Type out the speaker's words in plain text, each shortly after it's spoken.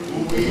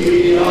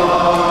We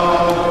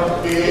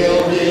are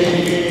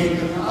building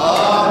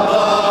a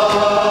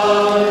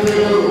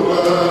new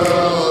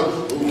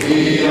world.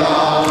 We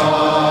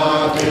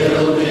are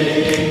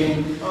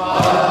building a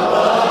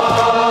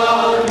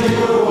new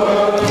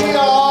world. We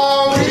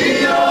are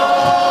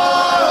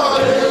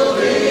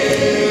building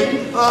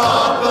a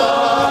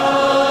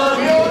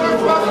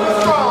new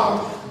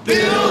world.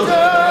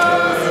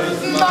 Builders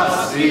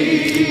must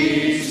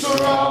be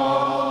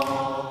strong.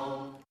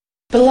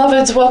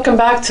 Beloveds, welcome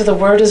back to The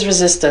Word is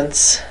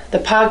Resistance, the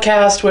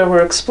podcast where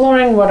we're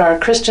exploring what our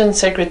Christian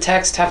sacred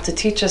texts have to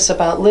teach us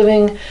about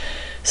living,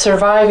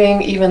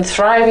 surviving, even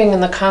thriving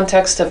in the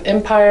context of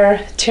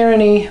empire,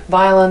 tyranny,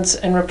 violence,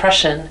 and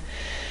repression,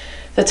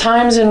 the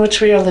times in which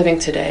we are living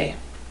today.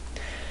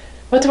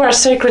 What do our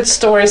sacred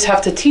stories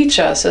have to teach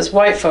us as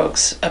white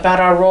folks about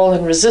our role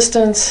in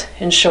resistance,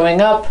 in showing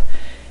up,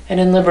 and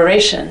in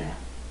liberation?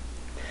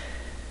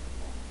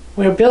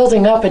 We're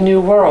building up a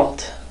new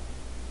world.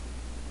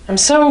 I'm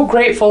so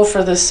grateful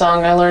for this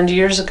song I learned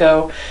years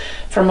ago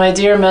from my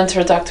dear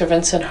mentor, Dr.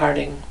 Vincent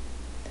Harding.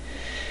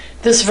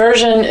 This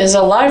version is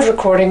a live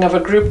recording of a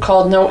group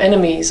called No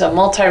Enemies, a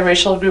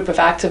multiracial group of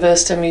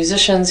activists and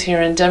musicians here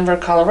in Denver,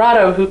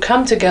 Colorado, who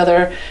come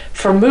together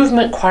for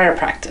movement choir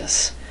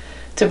practice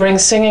to bring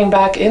singing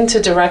back into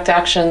direct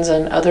actions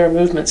and other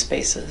movement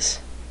spaces.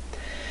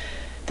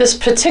 This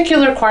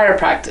particular choir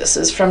practice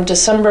is from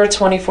December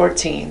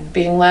 2014,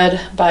 being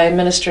led by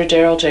Minister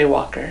Daryl J.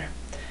 Walker.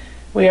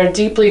 We are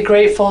deeply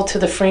grateful to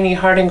the Freeney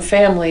Harding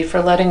family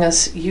for letting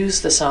us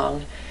use the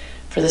song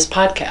for this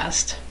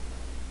podcast.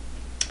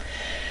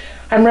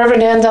 I'm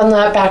Reverend Ann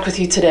Dunlap, back with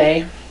you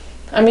today.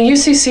 I'm a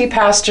UCC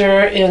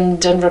pastor in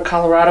Denver,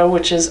 Colorado,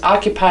 which is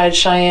occupied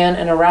Cheyenne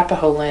and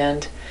Arapaho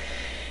land,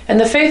 and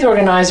the faith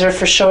organizer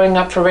for Showing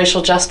Up for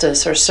Racial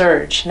Justice, or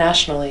SURJ,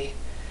 nationally.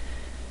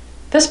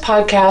 This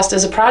podcast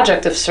is a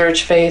project of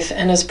SURJ Faith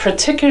and is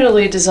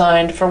particularly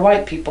designed for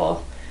white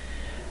people.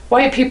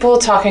 White people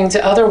talking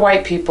to other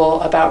white people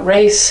about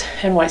race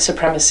and white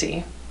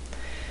supremacy.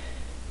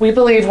 We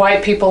believe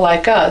white people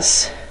like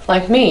us,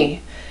 like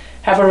me,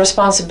 have a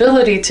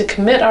responsibility to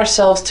commit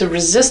ourselves to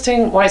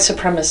resisting white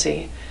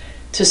supremacy,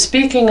 to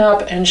speaking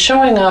up and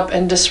showing up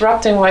and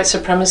disrupting white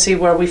supremacy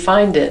where we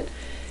find it,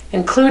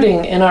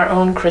 including in our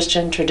own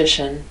Christian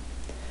tradition.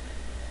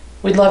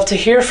 We'd love to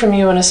hear from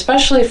you, and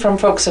especially from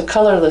folks of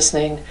color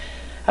listening,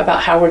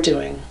 about how we're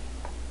doing.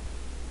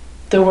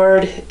 The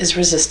word is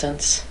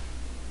resistance.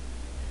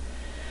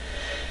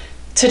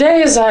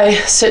 Today, as I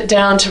sit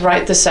down to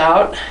write this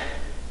out,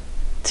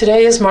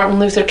 today is Martin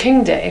Luther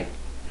King Day.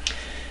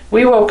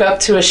 We woke up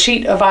to a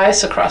sheet of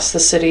ice across the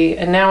city,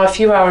 and now a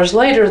few hours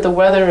later, the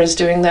weather is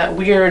doing that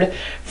weird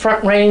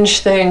front range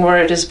thing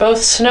where it is both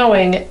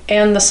snowing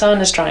and the sun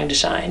is trying to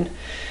shine.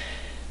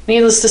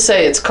 Needless to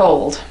say, it's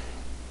cold.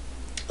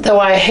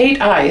 Though I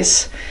hate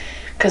ice,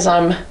 because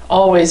I'm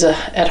always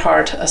at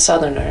heart a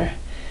Southerner,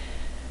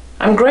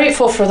 I'm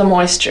grateful for the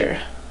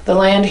moisture. The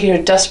land here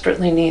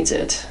desperately needs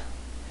it.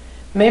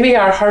 Maybe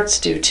our hearts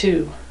do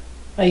too.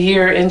 A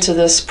year into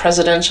this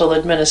presidential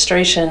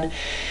administration,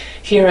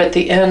 here at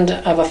the end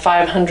of a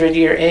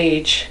 500-year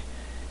age,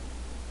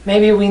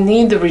 maybe we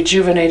need the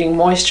rejuvenating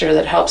moisture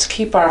that helps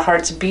keep our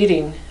hearts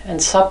beating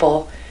and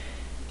supple,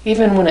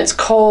 even when it's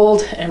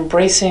cold and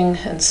bracing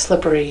and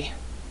slippery.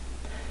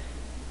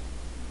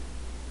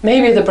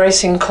 Maybe the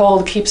bracing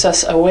cold keeps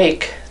us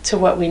awake to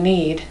what we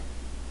need.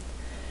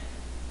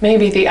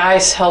 Maybe the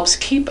ice helps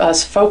keep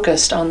us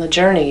focused on the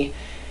journey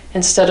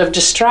instead of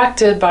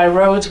distracted by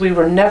roads we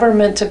were never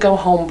meant to go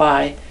home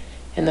by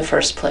in the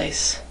first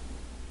place.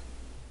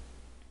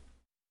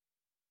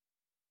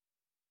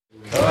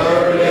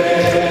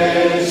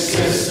 Courage,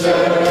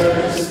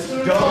 sisters,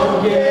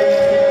 don't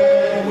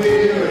get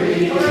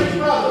weary. Courage,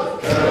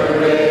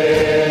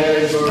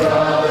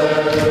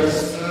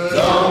 brothers,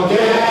 don't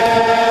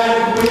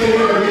get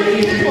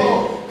weary.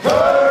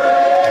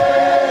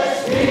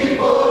 Courage,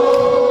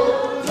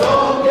 people,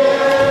 don't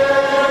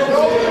get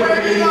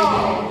weary.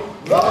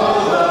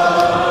 Roll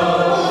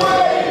the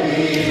way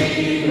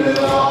we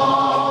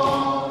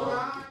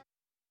belong.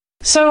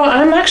 So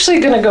I'm actually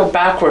going to go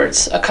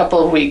backwards a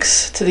couple of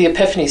weeks to the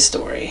Epiphany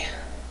story.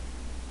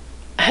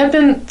 I had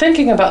been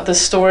thinking about this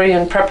story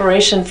in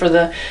preparation for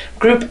the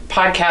group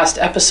podcast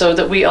episode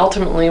that we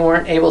ultimately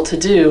weren't able to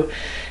do,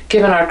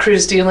 given our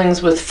crew's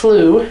dealings with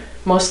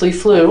mostly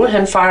flu,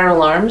 and fire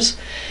alarms,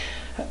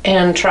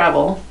 and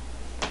travel.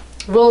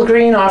 Will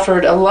Green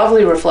offered a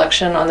lovely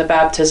reflection on the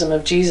baptism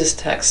of Jesus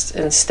text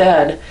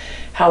instead,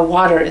 how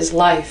water is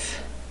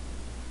life.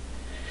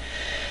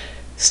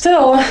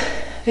 Still,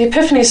 the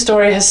Epiphany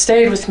story has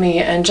stayed with me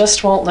and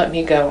just won't let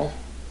me go.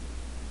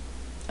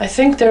 I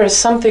think there is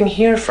something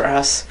here for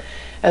us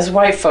as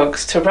white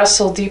folks to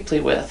wrestle deeply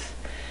with,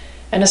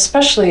 and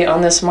especially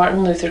on this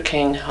Martin Luther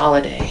King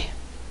holiday.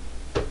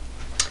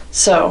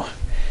 So,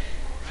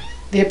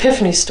 the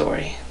Epiphany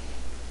story.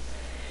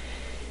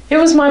 It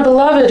was my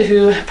beloved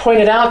who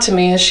pointed out to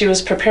me as she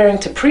was preparing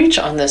to preach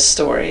on this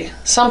story,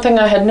 something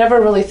I had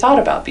never really thought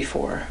about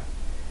before.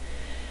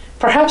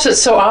 Perhaps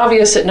it's so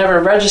obvious it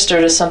never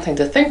registered as something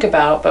to think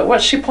about, but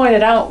what she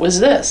pointed out was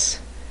this: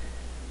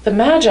 the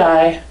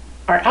Magi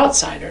are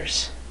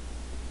outsiders.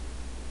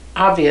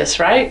 Obvious,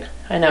 right?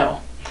 I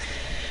know.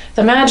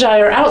 The Magi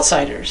are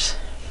outsiders.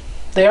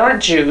 They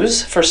aren't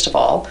Jews, first of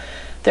all.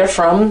 They're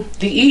from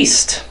the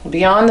east,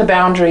 beyond the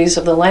boundaries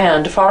of the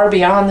land, far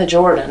beyond the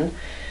Jordan.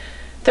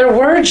 There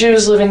were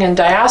Jews living in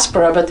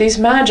diaspora, but these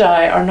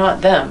Magi are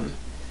not them.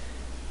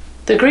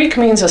 The Greek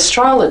means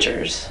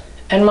astrologers,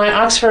 and my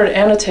Oxford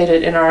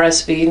Annotated in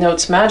RSV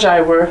notes Magi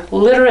were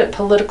literate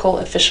political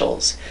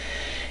officials,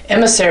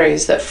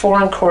 emissaries that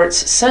foreign courts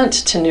sent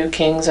to new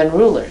kings and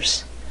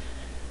rulers.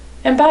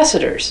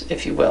 Ambassadors,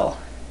 if you will.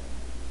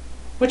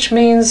 Which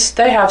means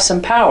they have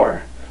some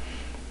power.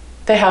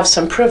 They have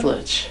some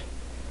privilege.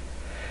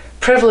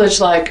 Privilege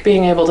like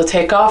being able to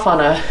take off on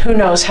a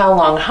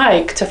who-knows-how-long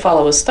hike to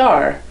follow a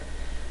star.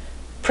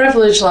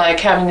 Privilege like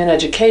having an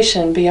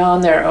education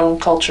beyond their own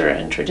culture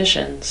and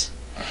traditions.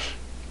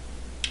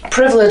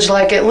 Privilege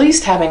like at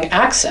least having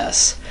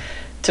access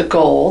to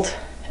gold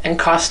and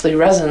costly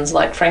resins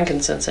like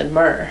frankincense and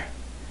myrrh.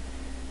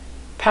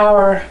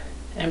 Power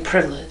and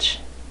privilege.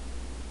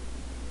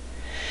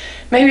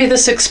 Maybe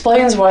this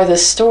explains why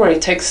this story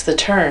takes the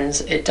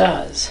turns it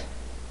does.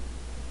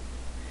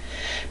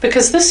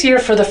 Because this year,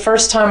 for the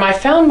first time, I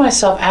found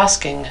myself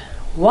asking,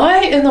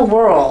 why in the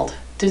world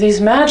do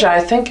these Magi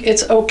think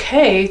it's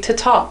okay to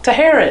talk to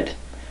Herod?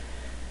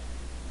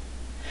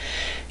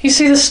 You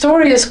see, the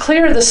story is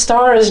clear. The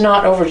star is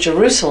not over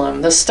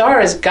Jerusalem. The star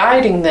is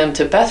guiding them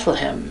to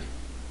Bethlehem.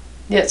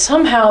 Yet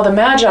somehow the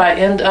Magi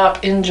end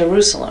up in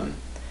Jerusalem.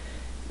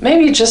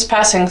 Maybe just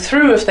passing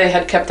through if they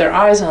had kept their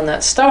eyes on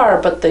that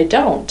star, but they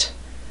don't.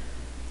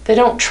 They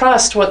don't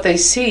trust what they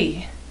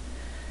see.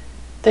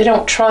 They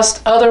don't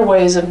trust other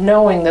ways of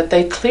knowing that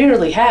they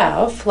clearly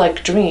have,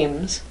 like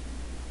dreams.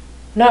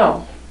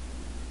 No.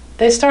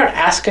 They start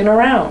asking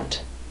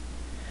around.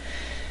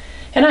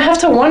 And I have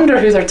to wonder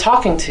who they're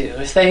talking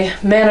to if they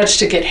manage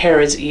to get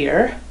Herod's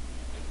ear.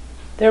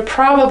 They're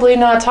probably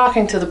not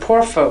talking to the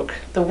poor folk,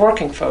 the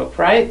working folk,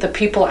 right? The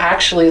people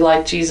actually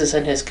like Jesus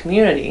and his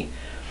community.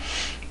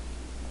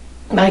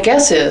 My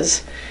guess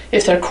is,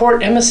 if they're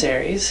court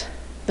emissaries,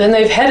 then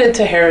they've headed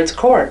to Herod's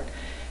court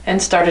and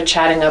started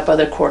chatting up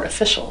other court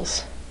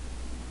officials.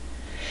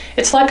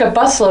 It's like a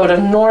busload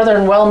of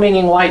northern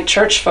well-meaning white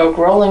church folk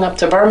rolling up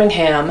to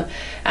Birmingham,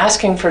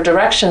 asking for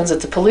directions at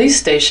the police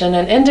station,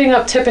 and ending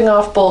up tipping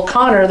off Bull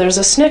Connor there's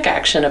a SNCC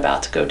action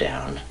about to go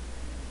down.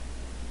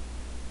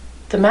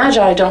 The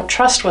Magi don't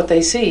trust what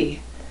they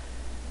see.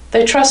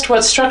 They trust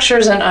what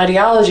structures and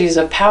ideologies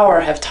of power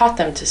have taught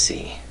them to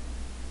see.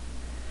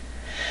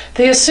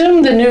 They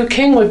assumed the new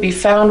king would be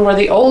found where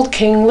the old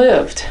king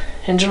lived,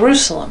 in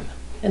Jerusalem,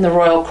 in the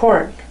royal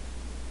court.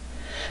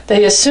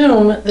 They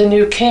assume the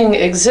new king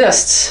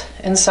exists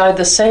inside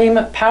the same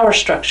power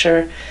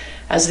structure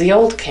as the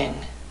old king.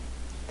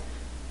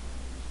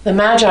 The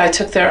Magi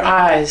took their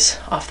eyes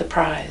off the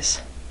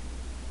prize.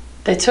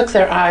 They took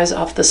their eyes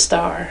off the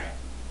star.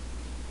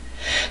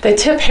 They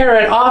tip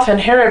Herod off,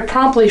 and Herod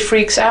promptly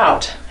freaks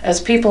out,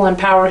 as people in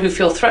power who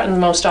feel threatened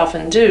most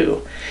often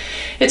do.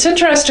 It's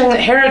interesting that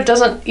Herod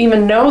doesn't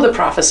even know the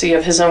prophecy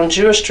of his own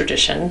Jewish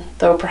tradition,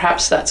 though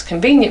perhaps that's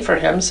convenient for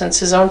him since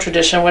his own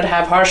tradition would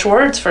have harsh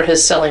words for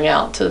his selling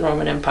out to the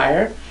Roman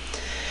Empire.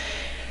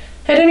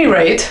 At any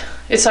rate,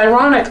 it's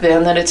ironic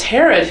then that it's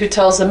Herod who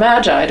tells the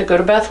Magi to go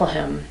to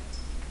Bethlehem.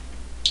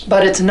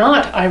 But it's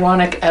not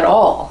ironic at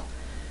all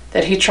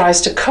that he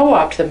tries to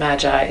co-opt the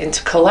Magi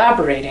into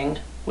collaborating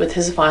with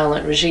his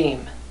violent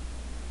regime.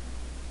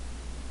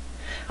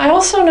 I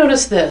also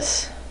notice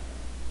this.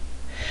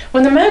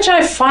 When the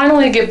Magi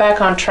finally get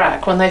back on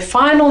track, when they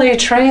finally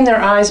train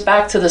their eyes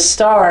back to the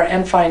star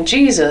and find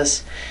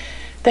Jesus,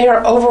 they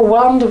are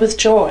overwhelmed with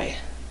joy.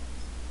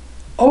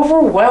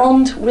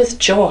 Overwhelmed with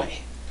joy.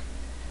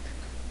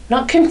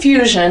 Not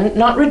confusion,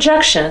 not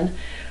rejection,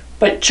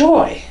 but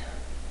joy.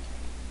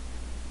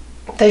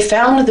 They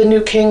found the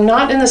new king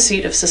not in the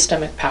seat of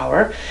systemic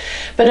power,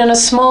 but in a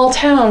small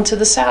town to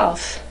the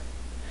south.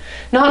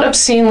 Not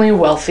obscenely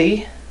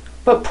wealthy,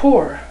 but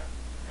poor.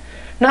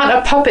 Not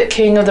a puppet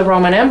king of the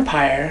Roman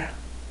Empire,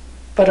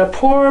 but a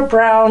poor,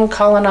 brown,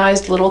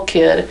 colonized little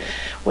kid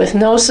with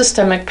no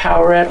systemic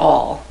power at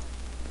all.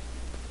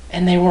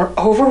 And they were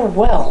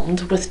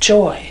overwhelmed with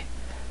joy.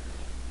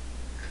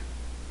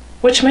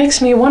 Which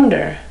makes me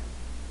wonder,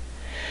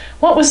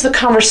 what was the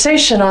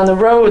conversation on the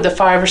road the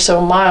 5 or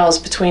so miles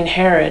between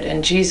Herod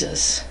and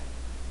Jesus?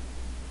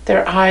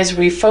 Their eyes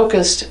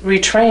refocused,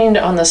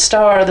 retrained on the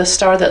star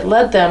that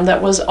led them,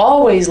 that was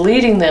always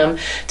leading them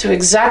to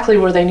exactly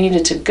where they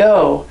needed to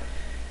go.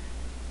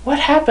 What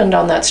happened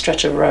on that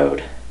stretch of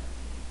road?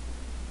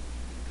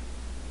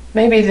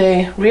 Maybe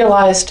they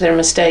realized their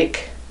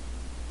mistake.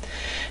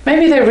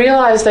 Maybe they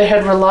realized they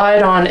had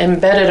relied on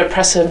embedded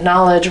oppressive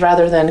knowledge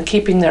rather than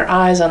keeping their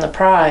eyes on the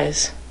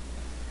prize.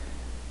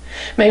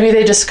 Maybe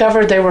they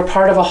discovered they were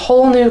part of a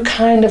whole new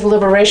kind of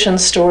liberation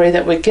story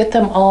that would get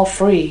them all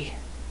free.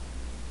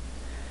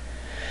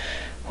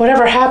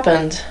 Whatever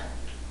happened,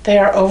 they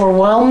are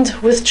overwhelmed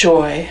with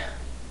joy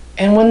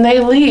And when they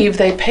leave,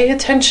 they pay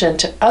attention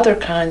to other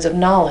kinds of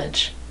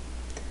knowledge.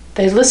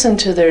 They listen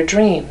to their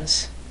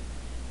dreams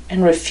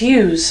and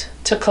refuse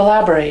to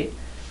collaborate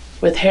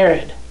with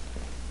Herod.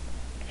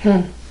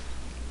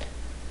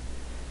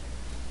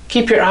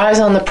 Keep your eyes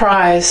on the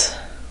prize.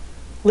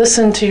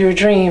 Listen to your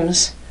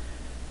dreams.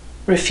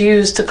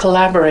 Refuse to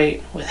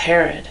collaborate with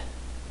Herod.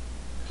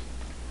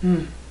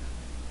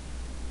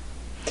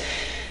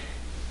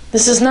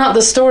 This is not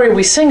the story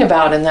we sing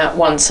about in that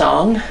one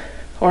song,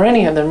 or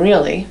any of them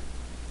really.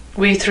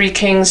 We three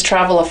kings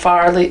travel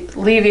afar,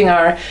 leaving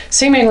our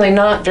seemingly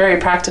not very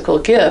practical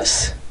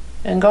gifts,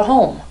 and go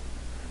home.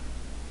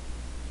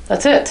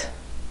 That's it.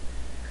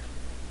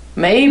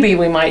 Maybe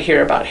we might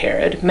hear about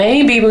Herod.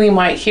 Maybe we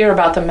might hear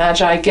about the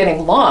Magi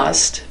getting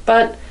lost,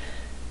 but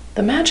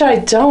the Magi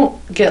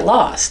don't get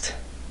lost.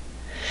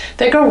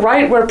 They go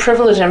right where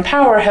privilege and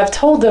power have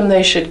told them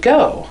they should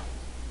go.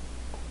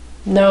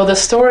 No, the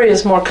story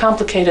is more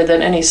complicated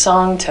than any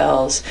song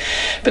tells,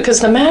 because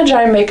the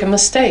Magi make a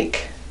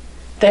mistake.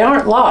 They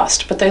aren't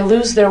lost, but they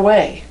lose their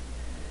way.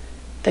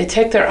 They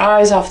take their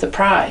eyes off the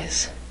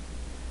prize.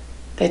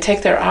 They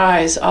take their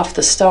eyes off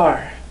the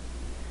star.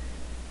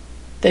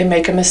 They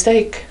make a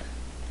mistake.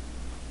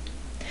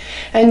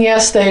 And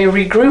yes, they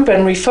regroup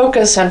and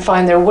refocus and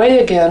find their way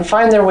again,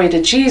 find their way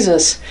to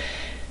Jesus,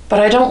 but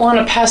I don't want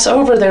to pass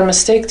over their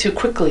mistake too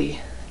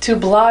quickly, too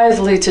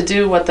blithely to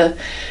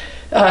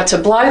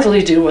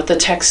blithely do what the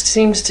text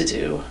seems to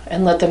do,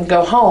 and let them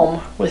go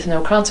home with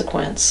no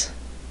consequence.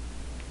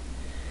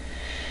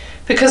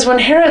 Because when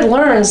Herod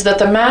learns that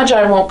the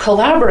Magi won't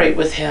collaborate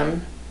with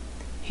him,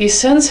 he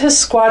sends his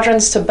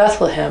squadrons to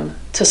Bethlehem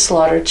to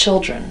slaughter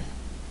children.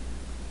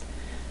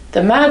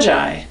 The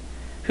Magi,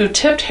 who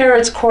tipped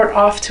Herod's court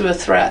off to a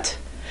threat,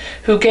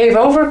 who gave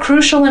over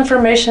crucial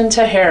information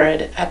to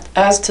Herod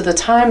as to the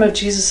time of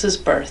Jesus'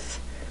 birth,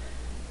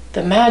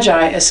 the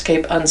Magi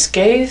escape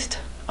unscathed,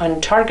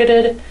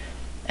 untargeted,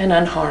 and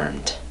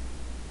unharmed.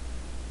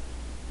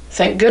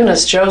 Thank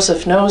goodness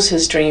Joseph knows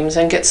his dreams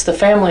and gets the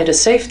family to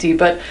safety,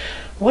 but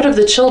what of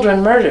the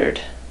children murdered?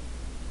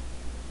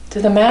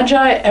 Did the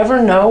Magi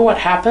ever know what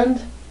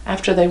happened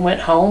after they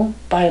went home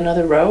by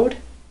another road?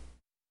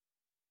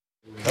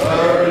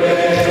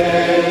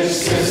 Courage,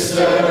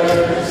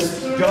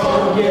 sisters,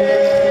 don't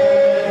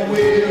get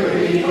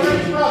weary.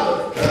 Courage,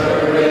 brothers,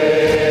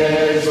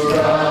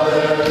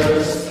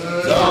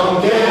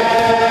 don't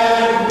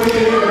get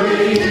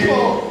weary.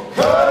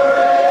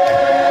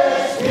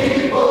 Courage,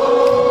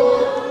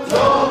 people,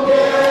 don't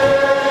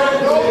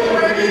get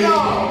weary.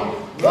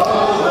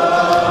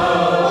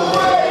 Though the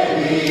way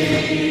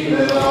we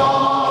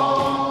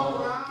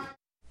belong.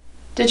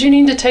 Did you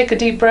need to take a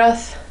deep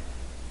breath?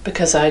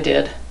 Because I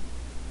did.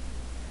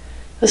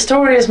 The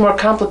story is more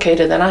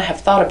complicated than I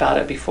have thought about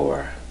it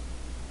before.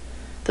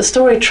 The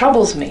story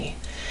troubles me,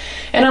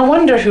 and I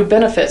wonder who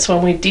benefits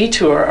when we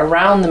detour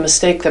around the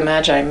mistake the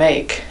Magi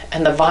make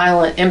and the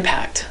violent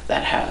impact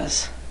that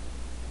has.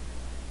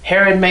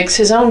 Herod makes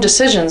his own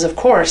decisions, of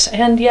course,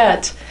 and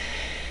yet,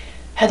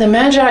 had the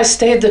Magi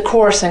stayed the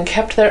course and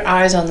kept their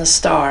eyes on the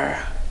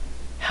star,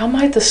 how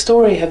might the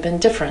story have been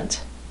different?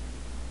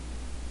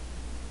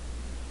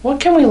 What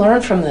can we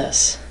learn from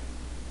this?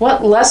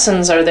 What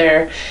lessons are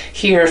there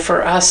here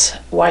for us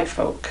white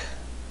folk?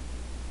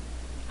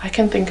 I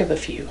can think of a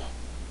few.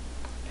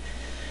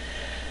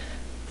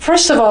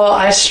 First of all,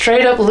 I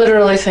straight up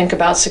literally think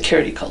about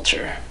security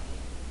culture.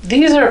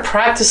 These are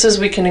practices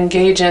we can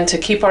engage in to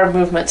keep our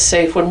movement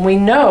safe when we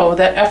know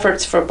that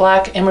efforts for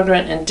Black,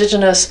 immigrant,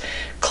 Indigenous,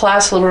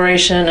 class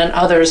liberation, and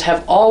others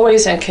have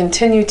always and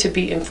continue to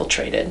be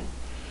infiltrated.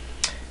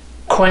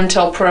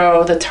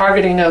 COINTELPRO, the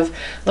targeting of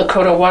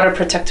Lakota water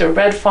protector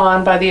Red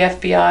Fawn by the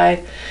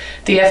FBI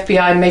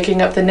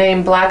making up the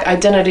name Black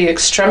Identity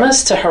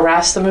Extremists to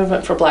harass the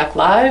movement for Black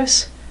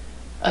lives,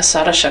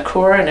 Assata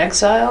Shakur in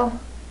exile,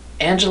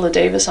 Angela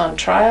Davis on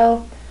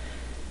trial,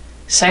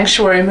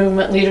 sanctuary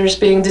movement leaders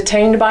being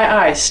detained by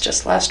ICE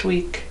just last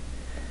week.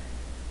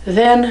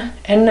 Then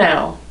and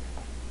now,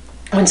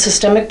 when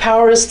systemic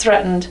power is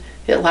threatened,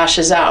 it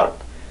lashes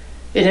out.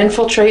 It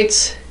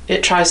infiltrates.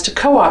 It tries to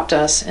co-opt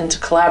us into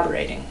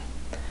collaborating.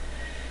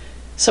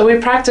 So we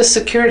practice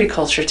security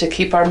culture to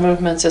keep our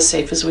movements as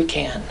safe as we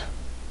can.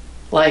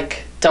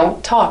 Like,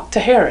 don't talk to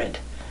Herod.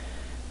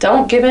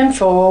 Don't give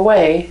info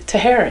away to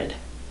Herod.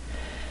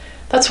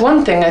 That's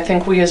one thing I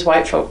think we as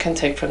white folk can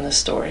take from this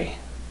story.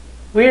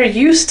 We are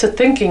used to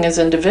thinking as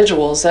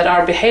individuals that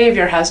our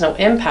behavior has no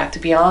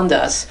impact beyond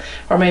us,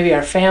 or maybe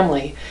our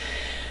family.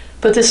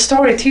 But this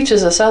story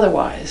teaches us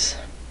otherwise.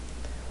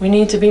 We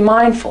need to be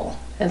mindful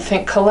and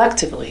think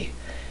collectively,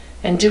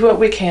 and do what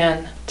we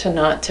can to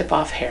not tip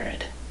off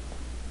Herod.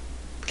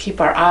 Keep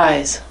our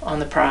eyes on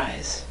the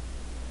prize.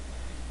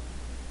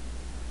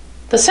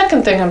 The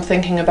second thing I'm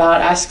thinking about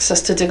asks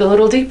us to dig a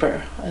little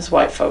deeper as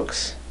white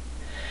folks.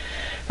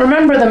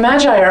 Remember, the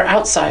Magi are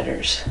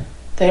outsiders.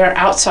 They are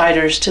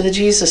outsiders to the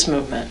Jesus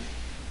movement.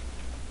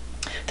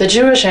 The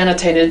Jewish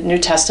annotated New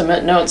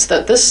Testament notes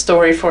that this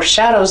story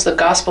foreshadows the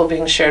gospel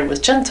being shared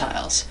with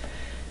Gentiles,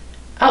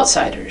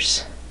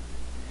 outsiders.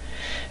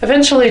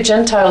 Eventually,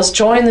 Gentiles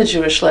join the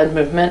Jewish-led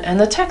movement, and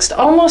the text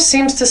almost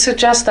seems to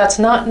suggest that's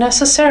not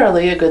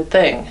necessarily a good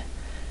thing.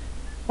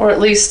 Or at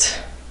least,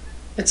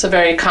 it's a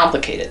very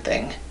complicated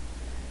thing.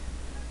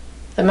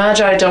 The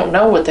Magi don't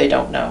know what they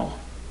don't know,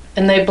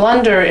 and they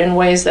blunder in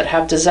ways that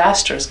have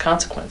disastrous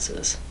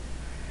consequences.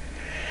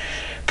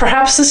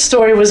 Perhaps this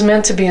story was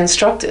meant to be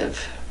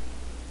instructive.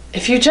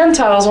 If you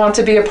Gentiles want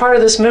to be a part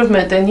of this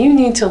movement, then you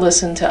need to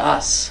listen to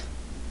us.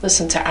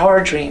 Listen to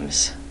our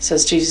dreams,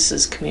 says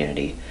Jesus'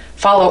 community.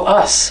 Follow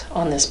us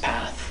on this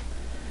path.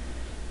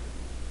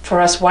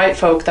 For us white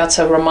folk, that's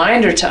a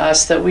reminder to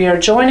us that we are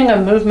joining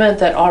a movement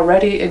that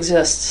already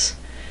exists,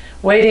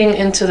 wading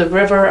into the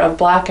river of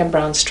black and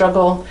brown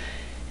struggle,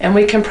 and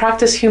we can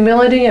practice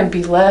humility and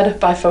be led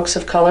by folks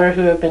of color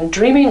who have been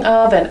dreaming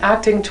of and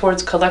acting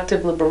towards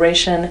collective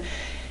liberation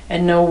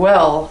and know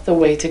well the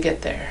way to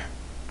get there.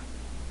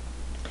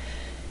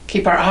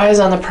 Keep our eyes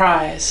on the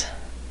prize.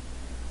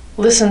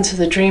 Listen to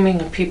the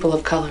dreaming of people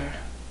of color.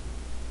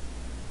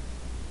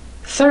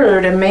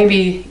 Third, and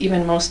maybe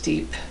even most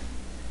deep,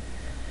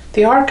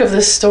 the arc of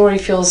this story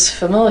feels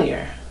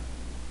familiar.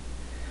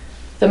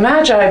 The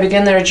Magi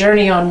begin their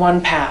journey on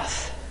one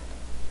path.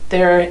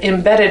 Their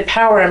embedded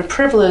power and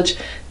privilege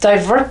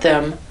divert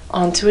them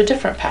onto a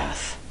different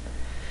path.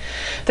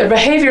 Their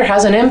behavior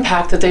has an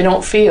impact that they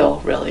don't feel,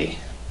 really.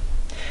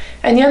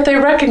 And yet they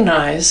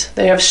recognize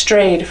they have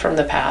strayed from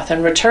the path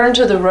and return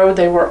to the road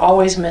they were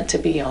always meant to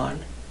be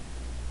on.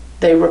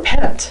 They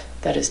repent,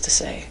 that is to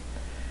say.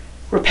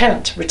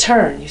 Repent,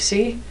 return, you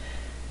see?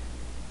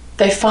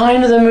 They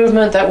find the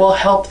movement that will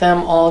help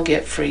them all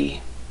get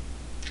free.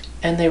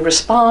 And they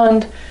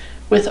respond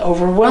with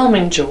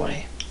overwhelming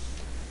joy.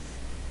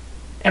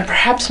 And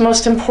perhaps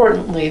most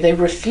importantly, they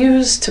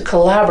refuse to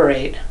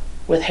collaborate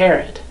with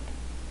Herod.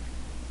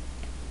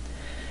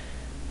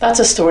 That's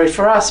a story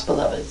for us,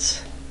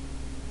 beloveds.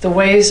 The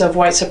ways of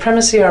white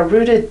supremacy are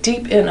rooted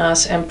deep in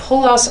us and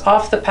pull us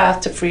off the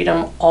path to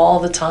freedom all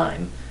the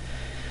time.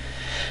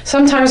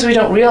 Sometimes we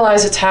don't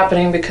realize it's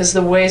happening because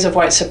the ways of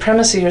white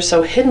supremacy are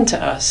so hidden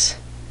to us.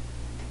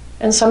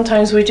 And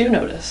sometimes we do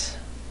notice.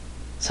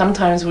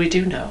 Sometimes we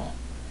do know.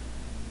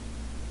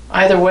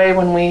 Either way,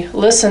 when we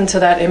listen to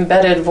that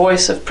embedded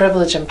voice of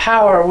privilege and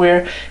power,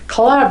 we're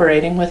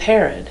collaborating with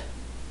Herod.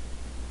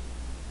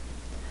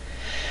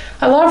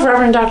 I love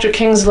Reverend Dr.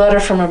 King's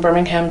letter from a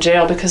Birmingham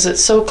jail because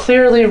it's so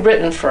clearly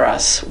written for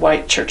us,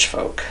 white church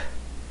folk.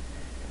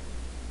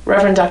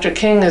 Reverend Dr.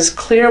 King is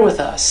clear with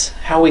us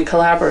how we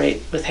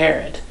collaborate with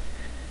Herod.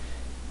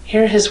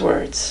 Hear his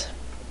words.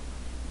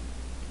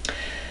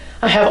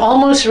 I have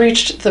almost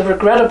reached the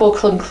regrettable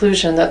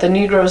conclusion that the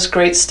Negro's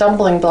great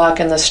stumbling block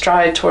in the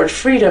stride toward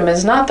freedom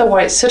is not the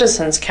white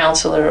citizens'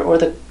 counselor or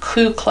the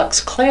Ku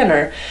Klux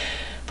Klanner,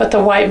 but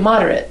the white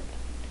moderate,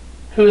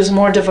 who is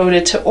more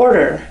devoted to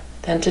order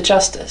than to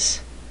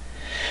justice,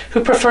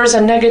 who prefers a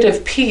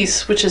negative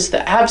peace, which is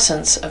the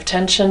absence of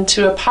tension,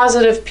 to a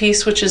positive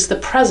peace, which is the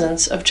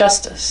presence of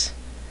justice,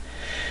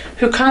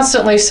 who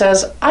constantly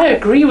says, I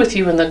agree with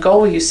you in the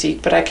goal you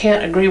seek, but I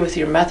can't agree with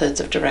your methods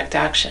of direct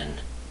action,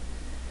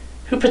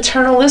 who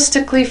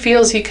paternalistically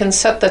feels he can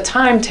set the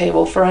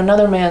timetable for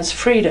another man's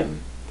freedom,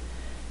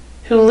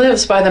 who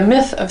lives by the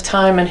myth of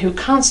time and who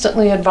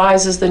constantly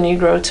advises the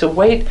Negro to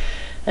wait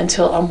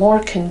until a more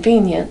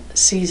convenient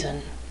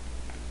season.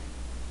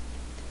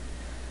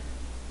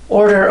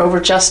 Order over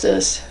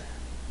justice,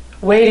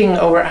 waiting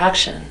over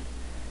action.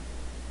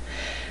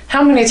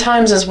 How many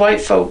times as white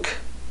folk,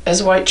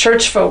 as white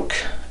church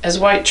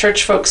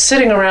folk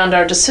sitting around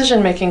our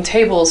decision-making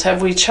tables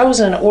have we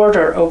chosen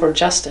order over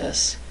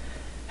justice?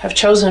 Have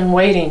chosen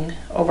waiting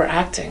over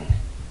acting?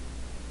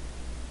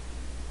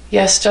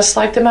 Yes, just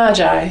like the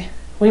Magi,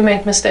 we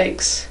make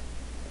mistakes.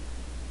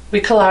 We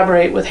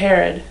collaborate with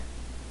Herod.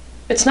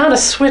 It's not a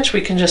switch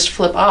we can just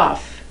flip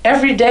off.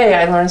 Every day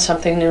I learn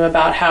something new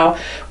about how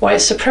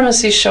white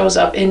supremacy shows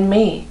up in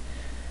me.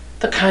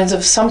 The kinds of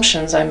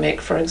assumptions I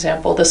make, for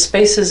example, the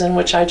spaces in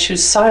which I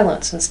choose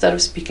silence instead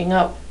of speaking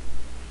up.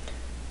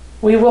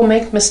 We will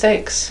make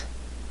mistakes.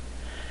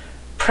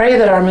 Pray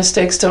that our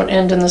mistakes don't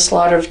end in the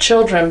slaughter of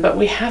children, but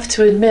we have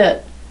to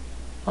admit,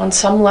 on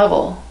some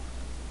level,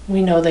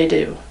 we know they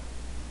do.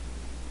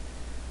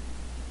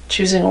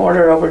 Choosing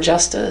order over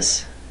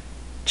justice,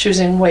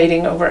 choosing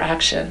waiting over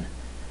action,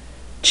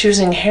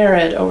 choosing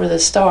Herod over the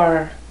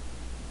star.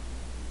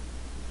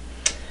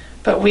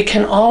 But we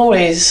can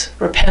always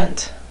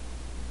repent.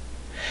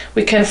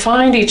 We can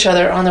find each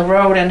other on the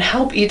road and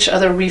help each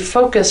other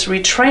refocus,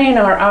 retrain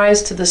our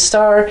eyes to the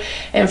star,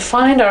 and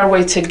find our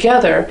way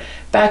together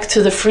back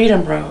to the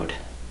freedom road.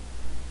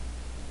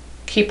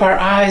 Keep our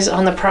eyes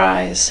on the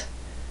prize.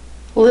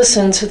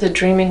 Listen to the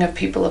dreaming of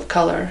people of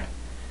color.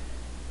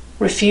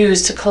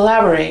 Refuse to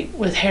collaborate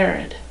with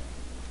Herod.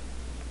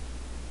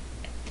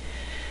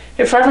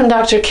 If Reverend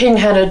Dr. King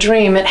had a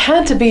dream, it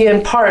had to be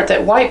in part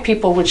that white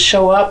people would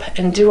show up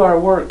and do our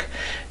work,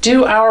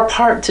 do our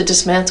part to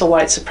dismantle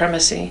white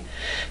supremacy,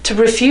 to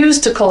refuse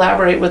to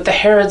collaborate with the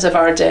Herods of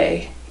our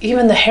day,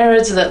 even the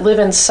Herods that live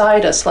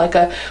inside us like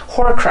a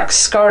horcrux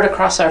scarred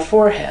across our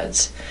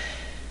foreheads,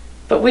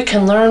 but we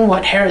can learn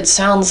what Herod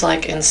sounds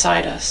like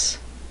inside us.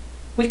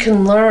 We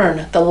can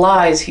learn the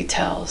lies he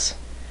tells.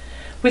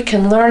 We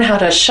can learn how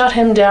to shut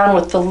him down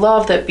with the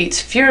love that beats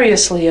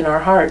furiously in our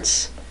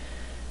hearts.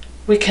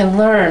 We can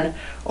learn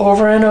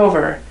over and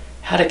over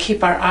how to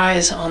keep our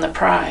eyes on the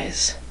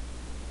prize.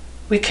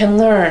 We can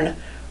learn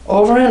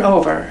over and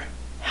over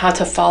how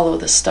to follow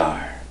the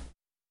star.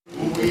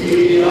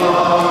 We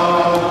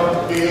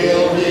are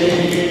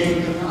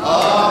building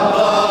a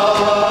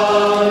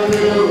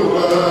new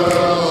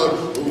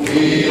world.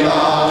 We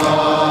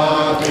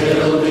are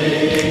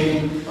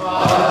building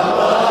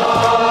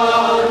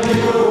a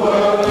new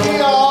world.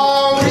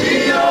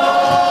 We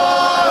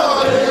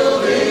are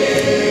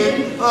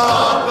building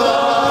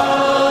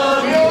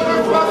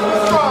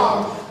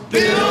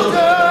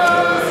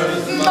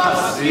builders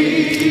must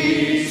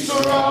be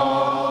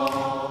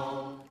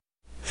strong.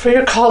 For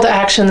your call to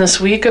action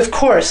this week, of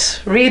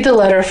course, read the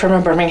letter from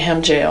a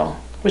Birmingham jail,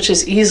 which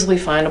is easily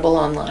findable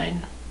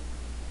online.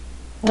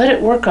 Let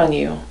it work on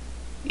you,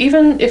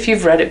 even if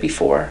you've read it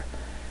before.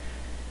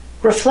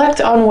 Reflect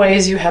on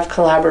ways you have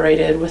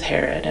collaborated with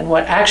Herod and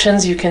what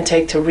actions you can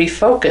take to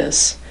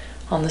refocus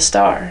on the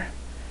star.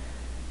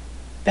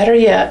 Better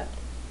yet,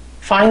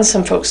 find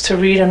some folks to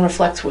read and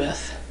reflect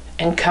with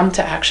and come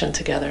to action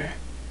together.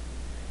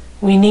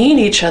 We need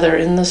each other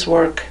in this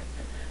work.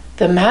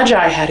 The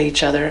Magi had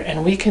each other,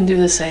 and we can do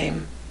the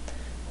same.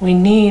 We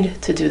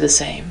need to do the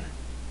same.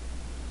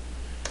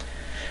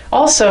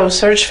 Also,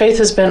 Surge Faith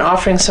has been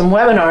offering some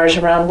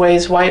webinars around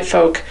ways white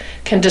folk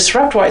can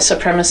disrupt white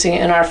supremacy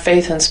in our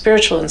faith and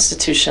spiritual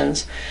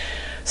institutions.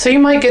 So you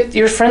might get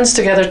your friends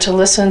together to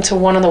listen to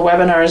one of the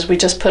webinars we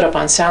just put up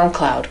on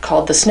SoundCloud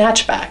called The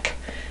Snatchback,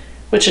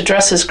 which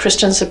addresses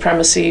Christian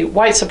supremacy,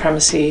 white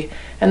supremacy,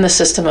 and the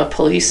system of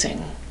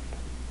policing.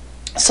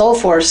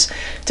 Soulforce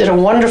did a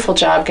wonderful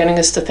job getting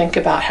us to think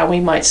about how we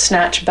might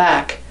snatch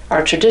back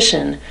our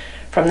tradition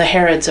from the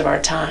Herods of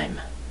our time.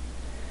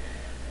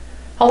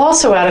 I'll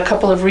also add a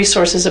couple of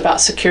resources about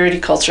security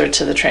culture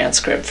to the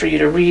transcript for you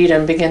to read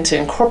and begin to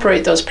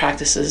incorporate those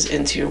practices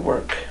into your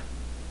work.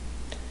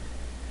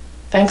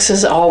 Thanks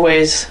as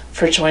always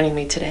for joining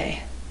me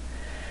today.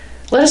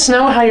 Let us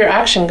know how your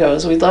action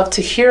goes. We'd love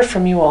to hear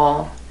from you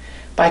all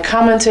by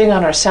commenting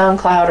on our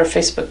SoundCloud or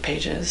Facebook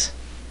pages.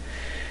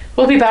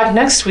 We'll be back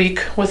next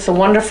week with the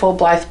wonderful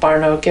Blythe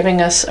Barno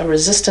giving us a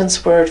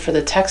resistance word for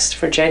the text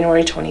for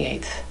January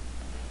 28th.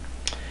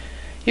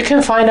 You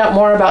can find out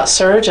more about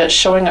Surge at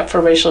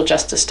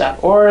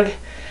showingupforracialjustice.org,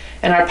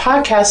 and our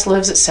podcast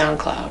lives at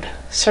SoundCloud.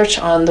 Search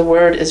on The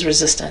Word is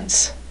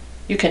Resistance.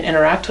 You can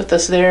interact with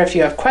us there if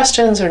you have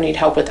questions or need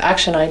help with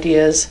action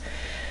ideas,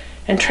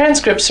 and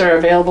transcripts are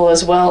available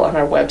as well on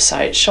our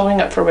website,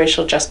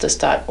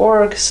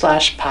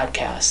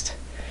 showingupforracialjustice.org/podcast.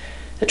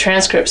 The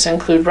transcripts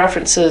include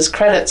references,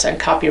 credits, and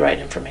copyright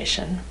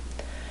information.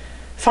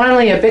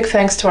 Finally, a big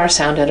thanks to our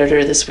sound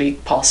editor this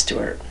week, Paul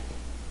Stewart.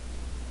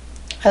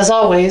 As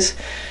always,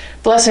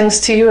 blessings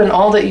to you in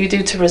all that you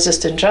do to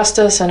resist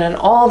injustice and in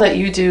all that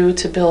you do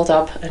to build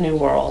up a new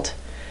world.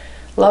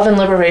 Love and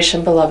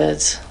liberation,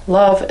 beloveds.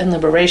 Love and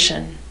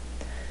liberation.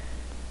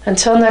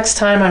 Until next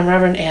time, I'm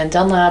Reverend Ann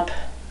Dunlap.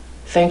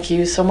 Thank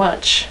you so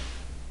much.